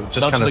of God. It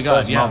just kind of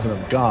says mountain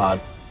of God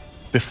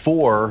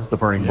before the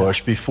burning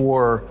bush,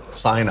 before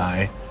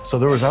Sinai. So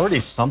there was already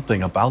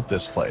something about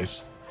this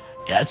place.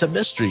 Yeah, it's a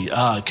mystery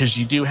because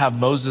you do have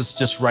Moses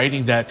just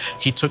writing that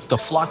he took the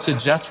flocks of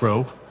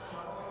Jethro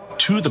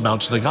to the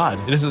mountain of God.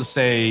 It doesn't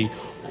say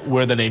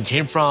where the name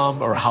came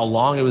from or how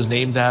long it was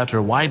named that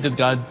or why did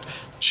God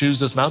choose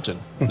this mountain.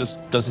 This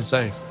doesn't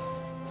say.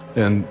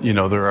 And,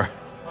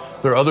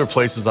 there are other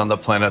places on the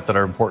planet that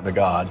are important to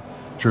God.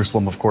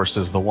 Jerusalem, of course,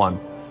 is the one.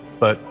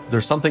 But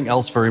there's something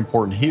else very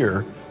important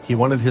here. He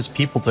wanted his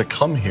people to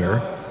come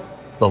here.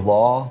 The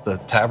law, the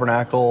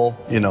tabernacle,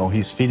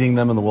 he's feeding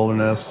them in the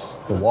wilderness,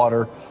 the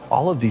water.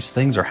 All of these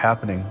things are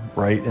happening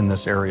right in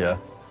this area.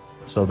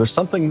 So there's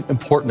something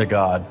important to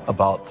God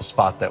about the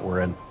spot that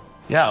we're in.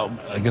 Yeah,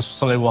 I guess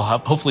someday we'll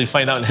hopefully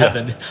find out in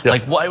heaven. Yeah.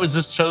 Like, why was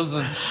this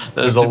chosen?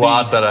 There's a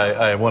lot that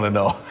I want to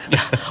know.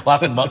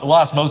 We'll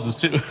ask Moses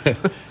too.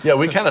 Yeah,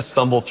 we kind of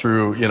stumble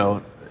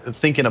through,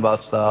 thinking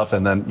about stuff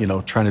and then,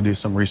 trying to do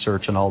some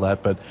research and all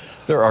that. But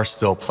there are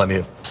still plenty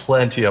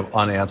of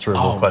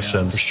unanswerable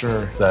questions for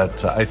sure.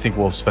 that I think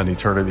we'll spend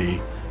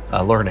eternity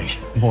learning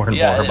more and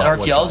more about. Yeah,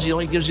 archaeology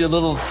only gives you a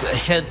little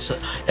hint,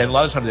 and a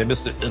lot of times they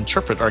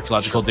misinterpret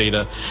archaeological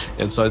data.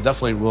 And so I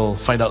definitely will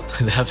find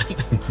out in heaven.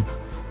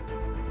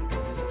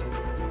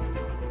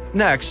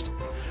 Next,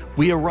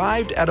 we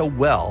arrived at a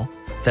well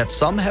that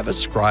some have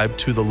ascribed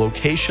to the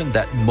location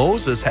that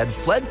Moses had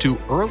fled to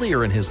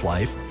earlier in his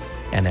life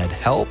and had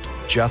helped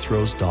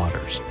Jethro's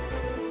daughters.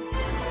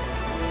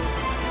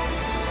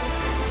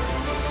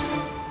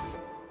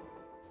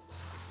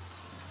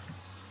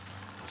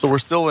 So we're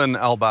still in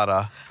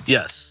Al-Bada.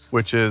 Yes.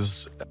 Which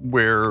is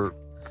where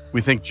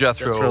we think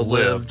Jethro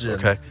lived.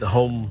 Okay. The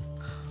home,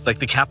 like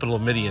the capital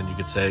of Midian, you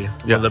could say.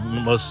 Yeah. One of the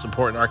most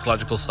important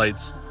archaeological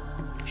sites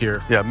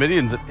here. Yeah,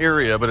 Midian's an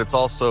area, but it's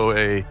also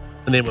a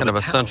kind of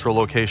a central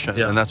location,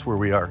 and that's where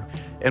we are.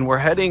 And we're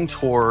heading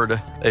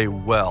toward a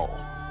well.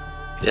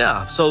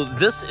 Yeah, so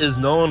this is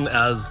known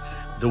as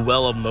the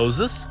Well of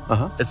Moses.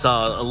 It's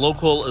a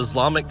local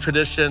Islamic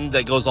tradition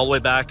that goes all the way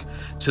back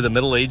to the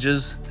Middle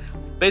Ages.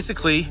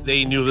 Basically,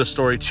 they knew the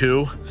story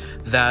too,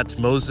 that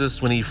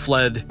Moses, when he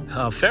fled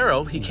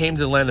Pharaoh, he came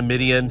to the land of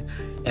Midian,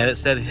 and it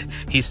said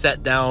he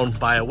sat down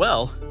by a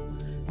well.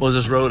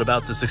 Moses wrote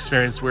about this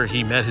experience where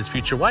he met his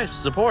future wife,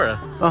 Zipporah.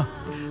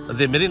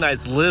 The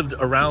Midianites lived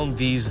around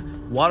these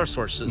water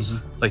sources,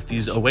 like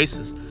these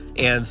oases.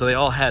 And so they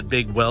all had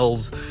big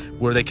wells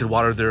where they could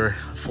water their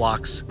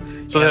flocks.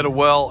 So they had a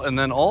well, and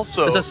then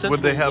also would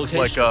they have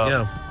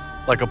location,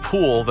 like a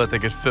pool that they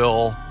could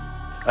fill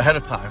ahead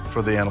of time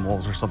for the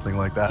animals or something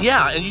like that?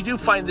 Yeah, and you do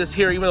find this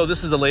here, even though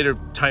this is a later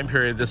time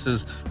period. This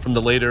is from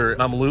the later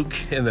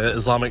Mamluk in the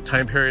Islamic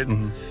time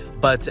period.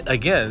 But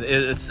again,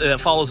 it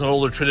follows an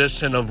older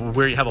tradition of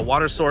where you have a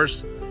water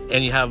source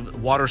and you have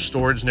water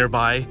storage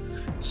nearby,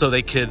 so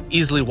they could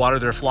easily water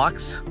their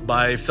flocks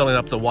by filling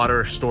up the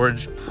water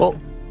storage. Well,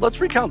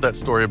 let's recount that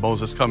story of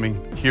Moses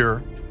coming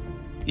here.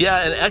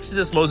 Yeah, in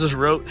Exodus, Moses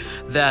wrote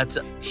that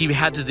he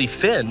had to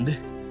defend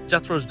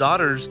Jethro's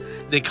daughters.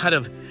 They kind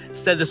of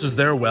said this was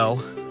their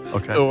well.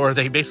 Okay. Or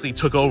they basically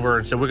took over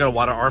and said, we're going to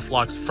water our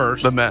flocks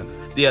first. The men.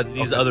 Yeah,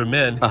 these other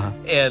men.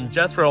 And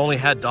Jethro only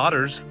had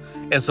daughters.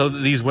 And so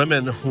these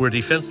women were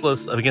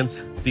defenseless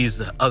against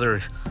these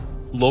other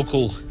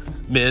local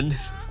men.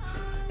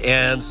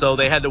 And so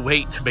they had to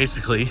wait,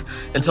 basically,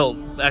 until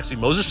actually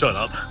Moses showed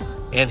up.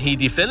 And he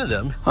defended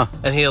them.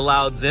 And he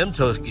allowed them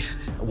to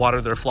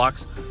water their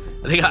flocks.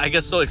 They got, I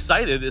guess, so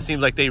excited, it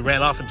seemed like they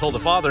ran off and told the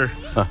father,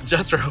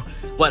 Jethro,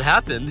 what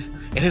happened.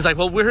 And he's like,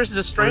 well, where's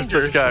this stranger?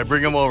 Where's this guy?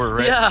 Bring him over,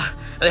 right? Yeah,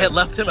 and they had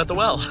left him at the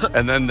well.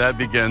 And then that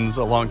begins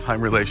a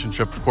long-time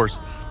relationship, of course,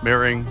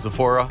 marrying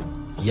Zipporah.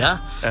 Yeah,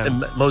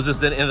 and Moses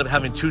then ended up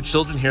having 2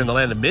 children here in the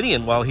land of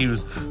Midian while he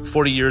was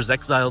 40 years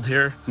exiled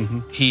here.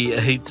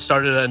 He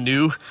started a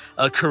new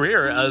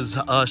career as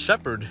a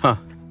shepherd.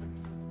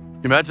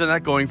 Imagine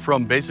that, going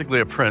from basically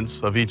a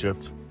prince of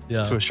Egypt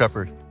to a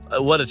shepherd.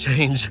 What a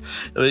change.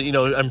 You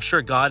know, I'm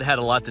sure God had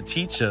a lot to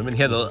teach him, and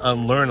he had to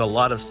unlearn a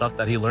lot of stuff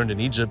that he learned in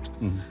Egypt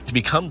to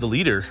become the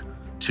leader,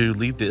 to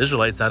lead the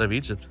Israelites out of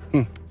Egypt.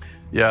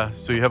 Yeah,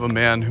 so you have a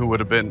man who would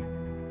have been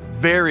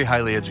very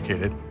highly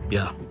educated.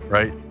 Yeah.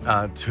 Right?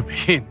 To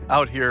be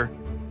out here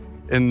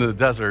in the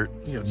desert,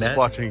 just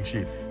watching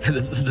sheep. And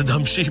the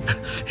dumb sheep,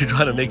 you're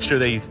trying to make sure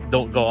they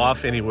don't go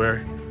off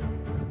anywhere.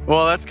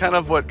 Well, that's kind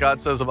of what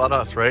God says about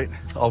us, right?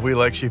 All we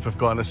like sheep have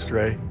gone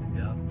astray.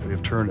 We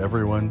have turned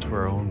everyone to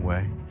our own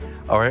way.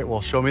 All right,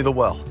 well, show me the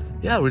well.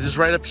 Yeah, we're just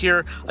right up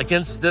here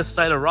against this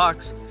side of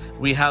rocks.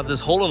 We have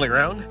this hole in the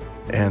ground.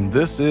 And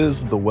this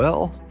is the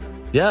well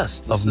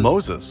of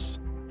Moses.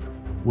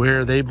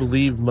 Where they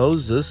believe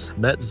Moses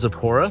met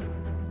Zipporah.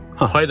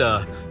 Quite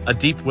a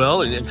deep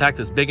well. In fact,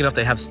 it's big enough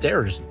they have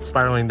stairs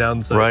spiraling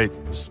down. So. Right,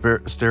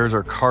 stairs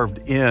are carved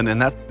in,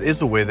 and that is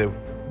the way they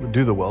would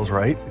do the wells,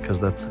 right? Because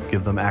that's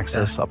give them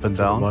access up and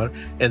down. Water.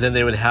 And then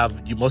they would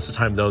have, most of the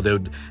time though, they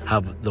would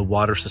have the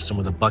water system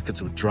with the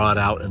buckets would draw it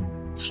out and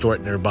store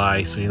it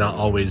nearby, so you're not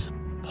always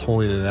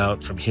pulling it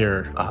out from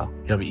here.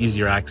 You have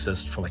easier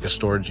access from like a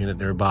storage unit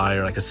nearby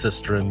or like a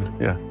cistern.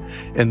 Yeah.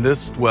 And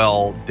this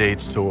well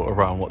dates to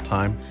around what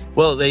time?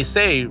 Well, they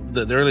say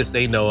that the earliest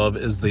they know of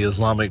is the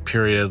Islamic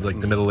period,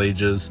 like the Middle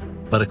Ages.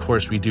 But of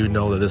course, we do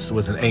know that this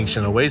was an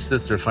ancient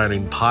oasis. They're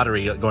finding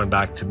pottery going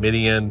back to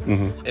Midian.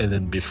 And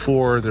then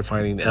before, they're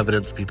finding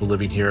evidence of people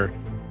living here.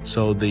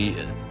 So the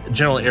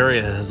general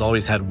area has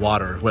always had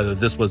water. Whether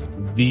this was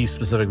the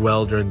specific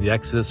well during the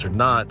Exodus or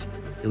not,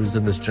 it was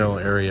in this general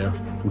area.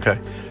 Okay.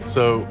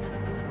 So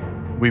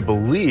we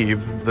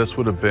believe this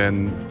would have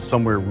been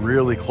somewhere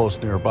really close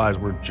nearby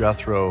where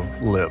Jethro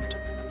lived.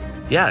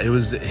 Yeah, it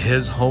was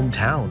his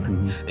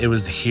hometown. It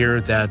was here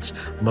that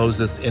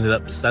Moses ended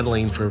up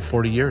settling for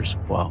 40 years.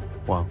 Wow.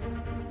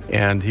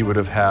 And he would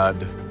have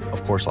had,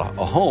 of course, a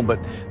home, but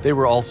they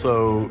were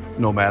also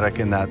nomadic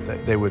in that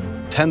they would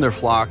tend their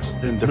flocks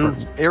in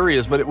different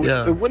areas, but it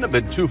wouldn't have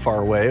been too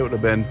far away. It would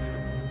have been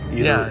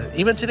either. Yeah,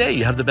 even today,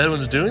 you have the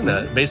Bedouins doing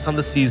that based on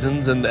the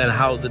seasons and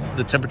how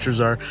the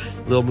temperatures are.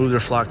 They'll move their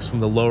flocks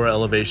from the lower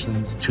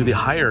elevations to the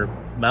higher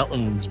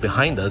mountains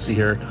behind us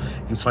here.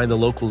 You find the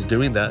locals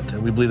doing that.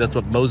 And we believe that's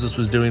what Moses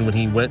was doing when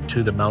he went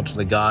to the mountain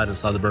of God and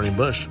saw the burning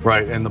bush.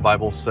 Right, and the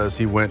Bible says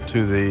he went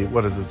to the,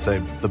 what does it say,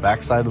 the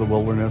backside of the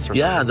wilderness? Or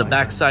yeah, the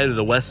backside or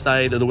the west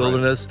side of the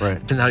wilderness, right.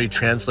 Depending on how you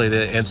translate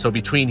it. And so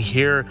between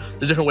here,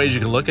 there's different ways you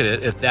can look at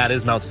it. If that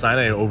is Mount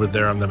Sinai over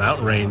there on the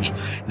mountain range,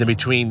 then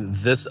between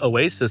this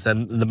oasis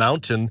and the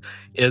mountain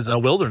is a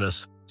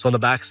wilderness. So on the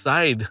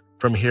backside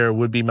from here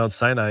would be Mount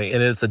Sinai,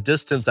 and it's a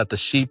distance that the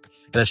sheep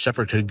and a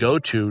shepherd could go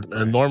to,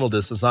 a normal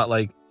distance, not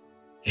like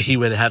he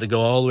would have had to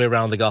go all the way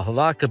around the Gulf of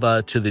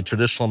Aqaba to the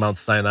traditional Mount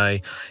Sinai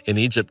in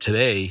Egypt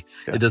today.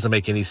 Yeah. It doesn't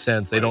make any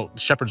sense.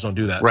 Shepherds don't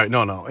do that. Right,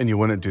 no, and you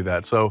wouldn't do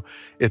that. So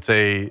it's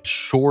a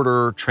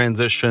shorter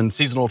transition,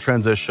 seasonal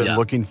transition,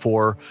 looking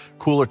for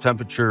cooler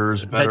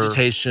temperatures, better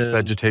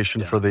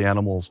vegetation for the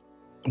animals.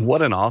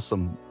 What an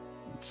awesome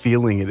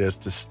feeling it is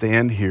to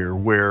stand here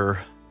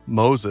where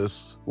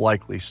Moses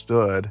likely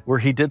stood, where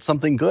he did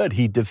something good.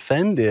 He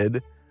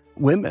defended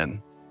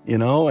women,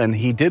 and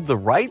he did the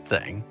right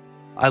thing.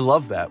 I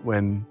love that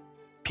when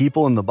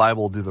people in the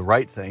Bible do the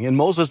right thing. And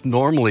Moses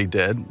normally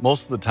did.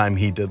 Most of the time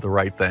he did the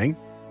right thing.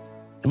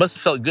 It must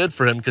have felt good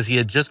for him because he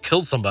had just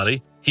killed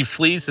somebody. He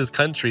flees his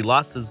country,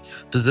 lost his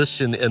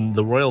position in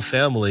the royal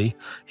family.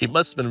 He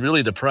must have been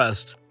really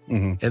depressed.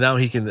 And now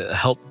he can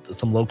help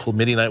some local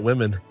Midianite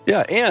women.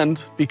 Yeah,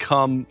 and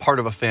become part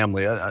of a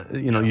family.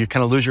 You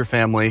kind of lose your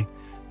family,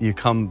 you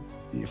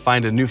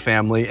find a new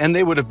family, and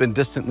they would have been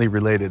distantly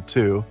related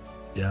too.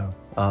 Yeah.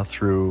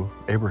 Through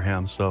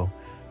Abraham. So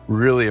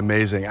really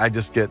amazing.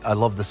 I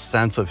love the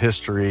sense of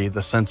history,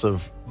 the sense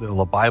of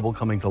the Bible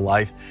coming to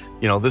life.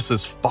 This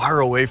is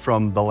far away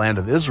from the land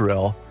of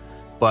Israel,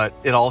 but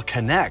it all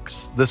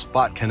connects. This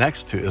spot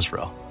connects to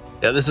Israel.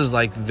 Yeah, this is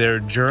like their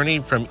journey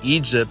from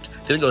Egypt.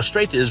 They didn't go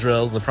straight to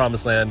Israel, the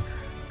promised land.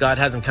 God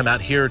had them come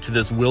out here to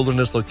this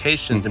wilderness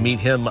location to meet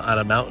him on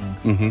a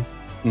mountain.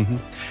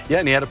 Yeah,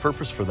 and he had a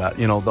purpose for that.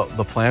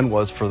 The plan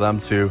was for them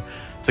to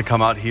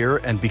come out here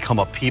and become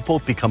a people,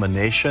 become a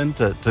nation,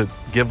 to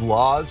give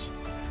laws.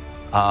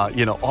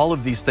 All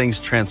of these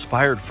things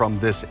transpired from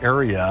this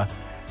area.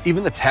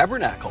 Even the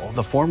tabernacle,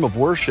 the form of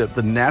worship,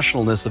 the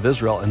nationalness of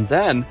Israel. And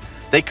then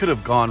they could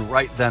have gone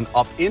right then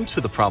up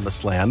into the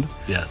promised land,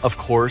 of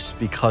course,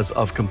 because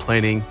of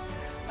complaining.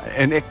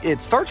 And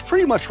it starts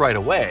pretty much right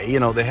away.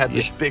 They had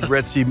this big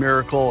Red Sea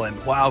miracle,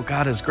 and wow,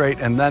 God is great.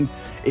 And then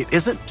it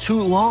isn't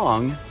too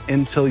long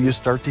until you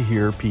start to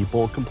hear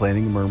people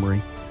complaining and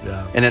murmuring.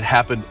 Yeah. And it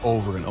happened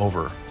over and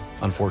over,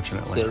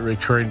 unfortunately. It's a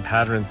recurring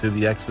pattern through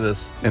the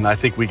Exodus. And I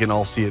think we can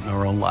all see it in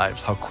our own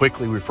lives, how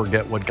quickly we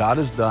forget what God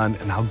has done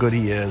and how good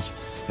he is,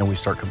 and we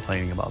start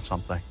complaining about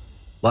something.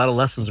 A lot of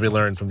lessons we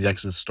learned from the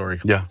Exodus story.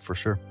 Yeah, for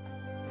sure.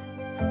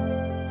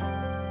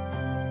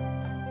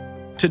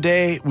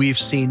 Today, we've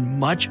seen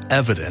much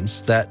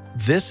evidence that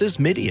this is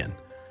Midian,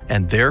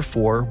 and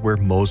therefore where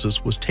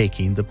Moses was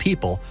taking the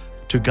people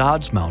to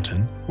God's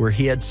mountain where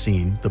he had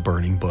seen the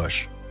burning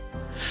bush.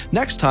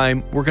 Next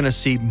time, we're going to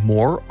see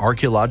more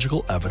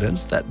archaeological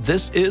evidence that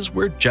this is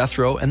where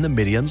Jethro and the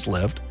Midians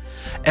lived,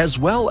 as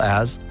well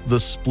as the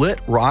split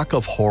rock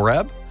of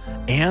Horeb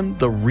and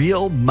the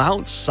real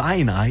Mount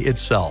Sinai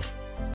itself.